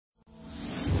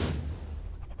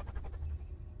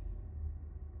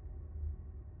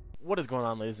What is going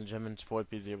on, ladies and gentlemen? It's your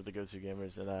boy PZ with the Go-To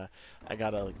Gamers, and I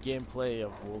got a gameplay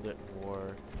of World at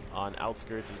War on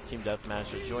Outskirts. It's Team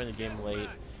Deathmatch. I joined the game late,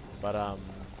 but I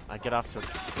get off to a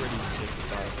pretty sick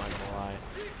start, I'm not gonna lie.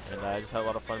 And I just had a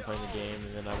lot of fun playing the game,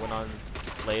 and then I went on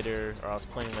later, or I was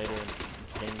playing later, and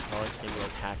came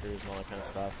like hackers and all that kind of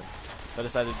stuff. And so I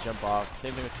decided to jump off.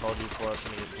 Same thing with Call of Duty 4. I was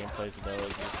trying to get gameplays of those,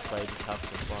 just play, just have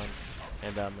some fun.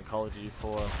 And in Call of Duty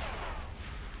 4,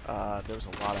 there was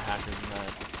a lot of hackers in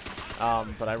that.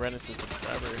 But I ran into a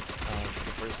subscriber for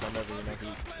the first time ever. You know,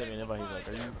 he sent me an invite. He's like,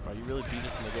 "Are you really PZ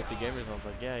from the Go-To Gamers?" And I was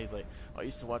like, "Yeah." He's like, "I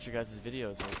used to watch your guys'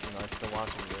 videos. I still watch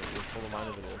them. Your Total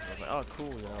Miner videos." And I was like, "Oh,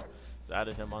 cool." You know, so I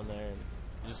added him on there, and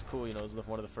it was just cool. You know, it was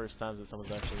one of the first times that someone's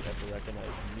actually ever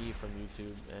recognized me from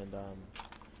YouTube, and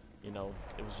you know,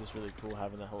 it was just really cool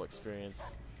having that whole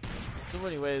experience. So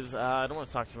anyways, I don't want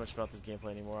to talk too much about this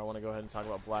gameplay anymore. I want to go ahead and talk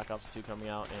about Black Ops 2 coming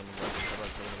out in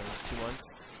 2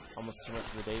 months. Almost 2 months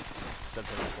to the date.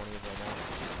 September 20th right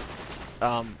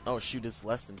now. Oh shoot, it's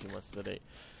less than 2 months to the date.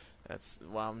 That's,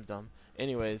 wow, I'm dumb.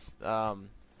 Anyways, the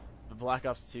Black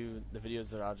Ops 2, the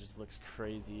videos that are out just looks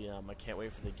crazy. I can't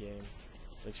wait for the game.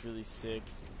 It looks really sick.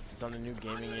 It's on the new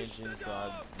gaming engine, so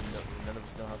none of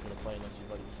us know how it's going to play unless you've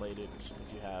already played it, which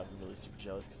if you have, I'm really super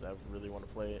jealous because I really want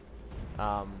to play it.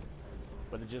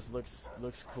 But it just looks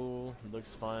cool,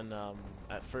 looks fun.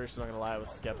 At first, I'm not gonna lie, I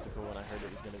was skeptical when I heard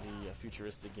it was gonna be a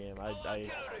futuristic game. I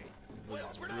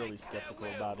was really skeptical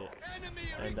about it,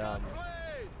 and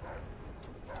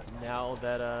now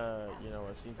that you know,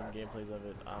 I've seen some gameplays of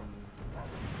it,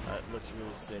 it looks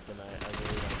really sick, and I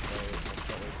really want to play it. I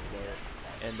can't wait to play it.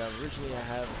 And originally,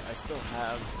 I still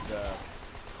have the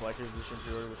collector's edition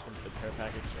pre-order, which comes with the care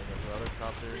package and the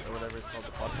rotocopter or whatever it's called,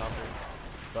 the quadcopter.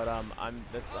 But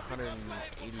that's $180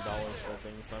 for the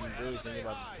thing, so I'm really thinking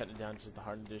about just cutting it down to just the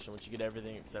hardened edition, which you get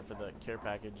everything except for the care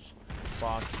package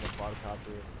box and the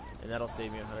quadcopter, and that'll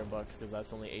save me $100 because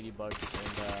that's only $80. And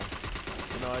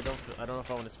you know, I don't know if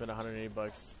I want to spend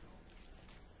 $180.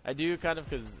 I do kind of,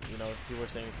 because you know, people are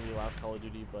saying it's gonna be the last Call of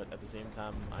Duty, but at the same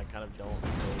time, I kind of don't,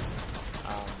 because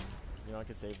you know, I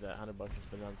could save that $100 and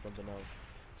spend it on something else.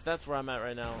 So that's where I'm at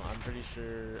right now. I'm pretty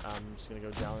sure I'm just gonna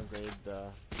go downgrade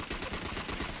the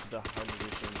hardened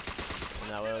edition,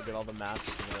 and that way I'll get all the maps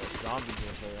and the zombie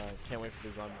gameplay. I can't wait for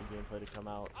the zombie gameplay to come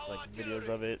out, like videos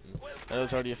of it. And I know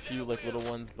there's already a few like little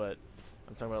ones, but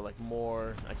I'm talking about like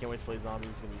more. I can't wait to play zombies.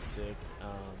 It's gonna be sick.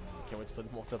 Can't wait to play the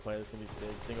multiplayer. It's gonna be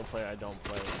sick. Single player I don't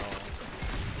play at all.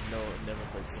 No, I've never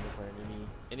played single player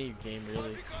in any game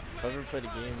really. If I've ever played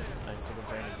a game, I single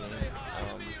player in a game.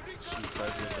 Shoot, sorry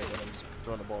for this, but I'm just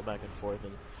throwing the ball back and forth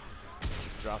and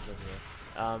just dropping it here.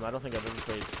 I don't think I've ever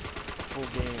played full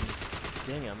game.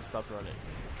 Dang it, I'm gonna stop running.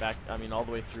 All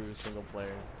the way through single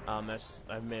player. I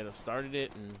may have started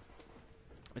it, and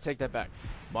I take that back.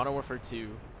 Modern Warfare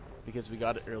 2, because we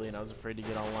got it early and I was afraid to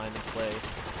get online and play.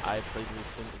 I played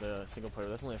the single player.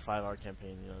 That's only a 5-hour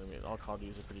campaign. You know what I mean? All Call of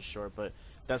Duties are pretty short, but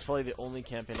that's probably the only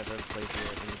campaign I've ever played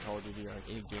through in Call of Duty or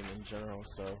any game in general.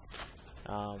 So,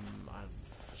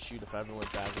 shoot, if I ever went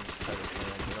back and just tried to play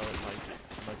them, you know, it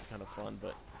might be kind of fun,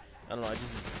 but I don't know.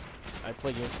 I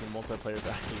play games for the multiplayer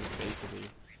value, basically.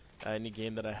 Any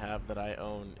game that I have that I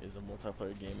own is a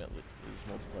multiplayer game. Is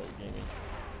multiplayer gaming,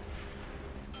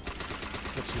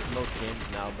 which is most games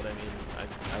now. But I mean, I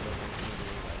don't really see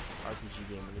any like RPG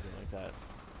game or anything like that.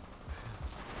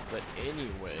 But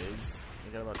anyways,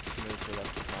 we got about 2 minutes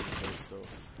left to conversate, so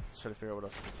let's try to figure out what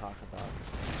else to talk about.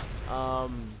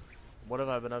 What have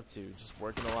I been up to? Just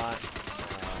working a lot.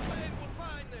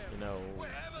 You know,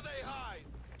 just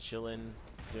chilling,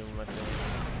 doing my thing.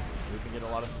 We've been getting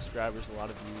a lot of subscribers, a lot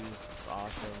of views. It's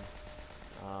awesome.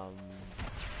 You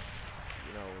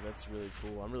know, that's really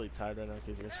cool. I'm really tired right now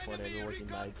because I guess I've been working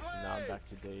nights, and now I'm back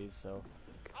to days, so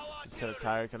just kind of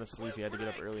tired, kind of sleepy. I had to get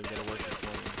up early and go to work this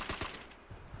morning.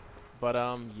 But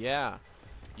yeah,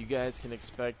 you guys can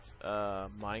expect a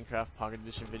Minecraft Pocket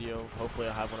Edition video. Hopefully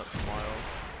I'll have one up tomorrow.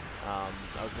 I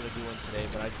was gonna do one today,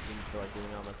 but I just didn't feel like doing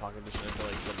it on my Pocket Edition. I feel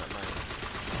like setting up my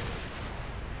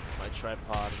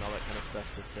tripod and all that kind of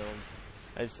stuff to film.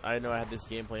 I know I had this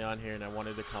gameplay on here and I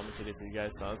wanted to commentate it for you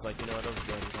guys, so I was like, you know what, I'll just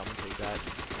go ahead and commentate that,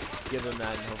 give them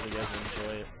that, and hopefully you guys will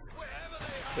enjoy it.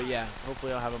 But yeah,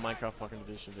 hopefully I'll have a Minecraft Pocket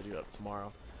Edition video up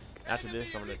tomorrow. After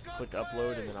this, I'm gonna click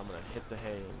upload, and then I'm gonna hit the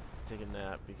hay and take a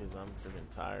nap because I'm freaking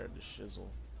tired to shizzle.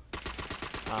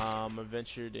 I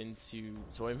ventured into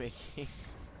toy making.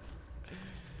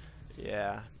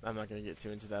 Yeah, I'm not gonna get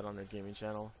too into that on their gaming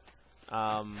channel.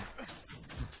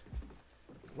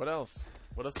 What else?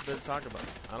 What else is there to talk about?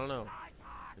 I don't know.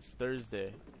 It's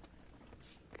Thursday.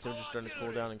 Temperature's starting to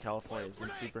cool down in California. It's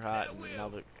been super hot, and now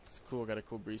that it's cool, got a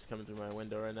cool breeze coming through my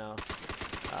window right now.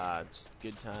 Just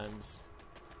good times,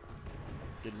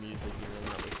 good music, even though I'm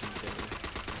not listening to any.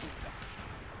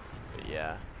 But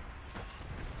yeah,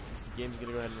 this game's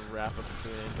gonna go ahead and wrap up to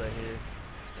an end right here,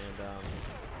 and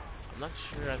I'm not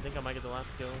sure. I think I might get the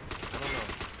last kill. I don't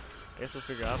know. I guess we'll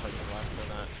figure out if I get the last kill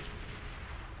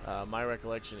or not. My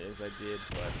recollection is I did,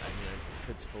 but I mean I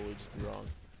could totally just be wrong.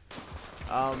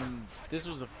 This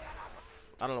was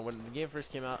I don't know, when the game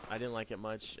first came out, I didn't like it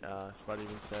much. Spider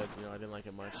even said, you know, I didn't like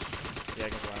it much. Yeah, I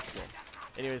got the last kill.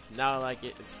 Anyways, now I like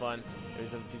it. It's fun.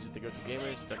 Anyways, I'm Peace with the Go-To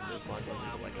Gamers. Stuck with this long. Don't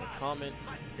forget to like and comment.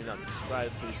 If you're not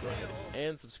subscribed, please go ahead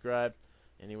and subscribe.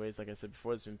 Anyways, like I said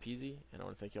before, this has been Peasy, and I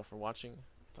want to thank y'all for watching.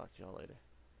 Talk to y'all later.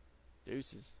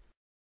 Deuces.